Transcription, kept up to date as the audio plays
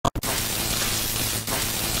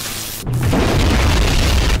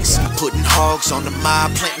Putting hogs on the mob,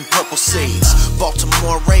 planting purple seeds.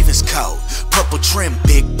 Baltimore Ravens coat, purple trim,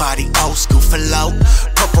 big body, old school for low.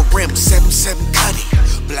 Purple rim, 7-7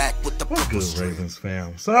 cutty, black with the purple. What's good, Ravens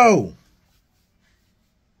fam? So,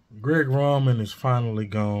 Greg Roman is finally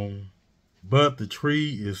gone, but the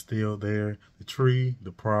tree is still there. The tree,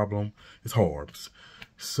 the problem is Harbs.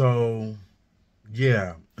 So,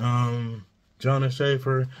 yeah, Jonas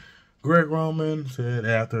Schaefer, Greg Roman said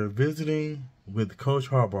after visiting with Coach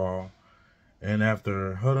Harbaugh and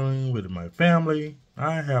after huddling with my family,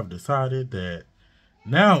 I have decided that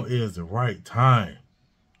now is the right time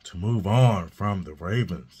to move on from the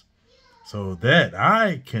Ravens so that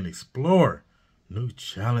I can explore new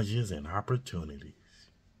challenges and opportunities.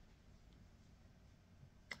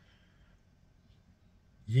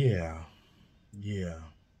 Yeah.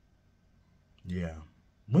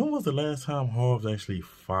 When was the last time Harbs actually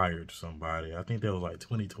fired somebody? I think that was like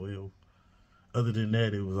 2012. Other than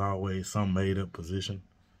that, it was always some made-up position.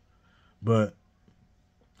 But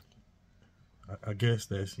I guess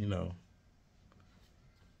that's,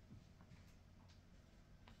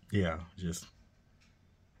 yeah, just...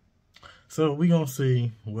 So we're going to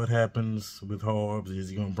see what happens with Harbs. Is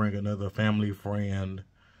he going to bring another family friend?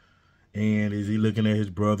 And is he looking at his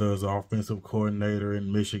brother as offensive coordinator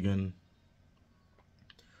in Michigan?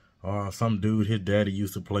 Or some dude his daddy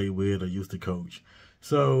used to play with or used to coach.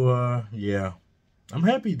 So, yeah, I'm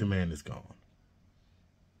happy the man is gone.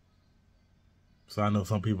 So I know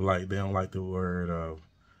some people they don't like the word of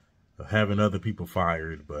having other people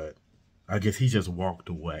fired, but I guess he just walked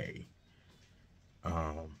away.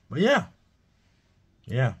 But yeah,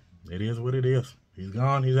 it is what it is. He's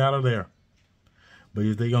gone. He's out of there. But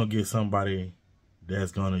if they're going to get somebody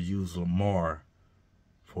that's going to use Lamar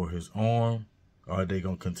for his arm, or are they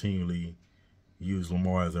going to continually use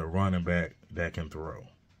Lamar as a running back that can throw?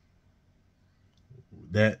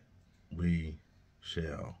 That we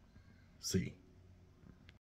shall see.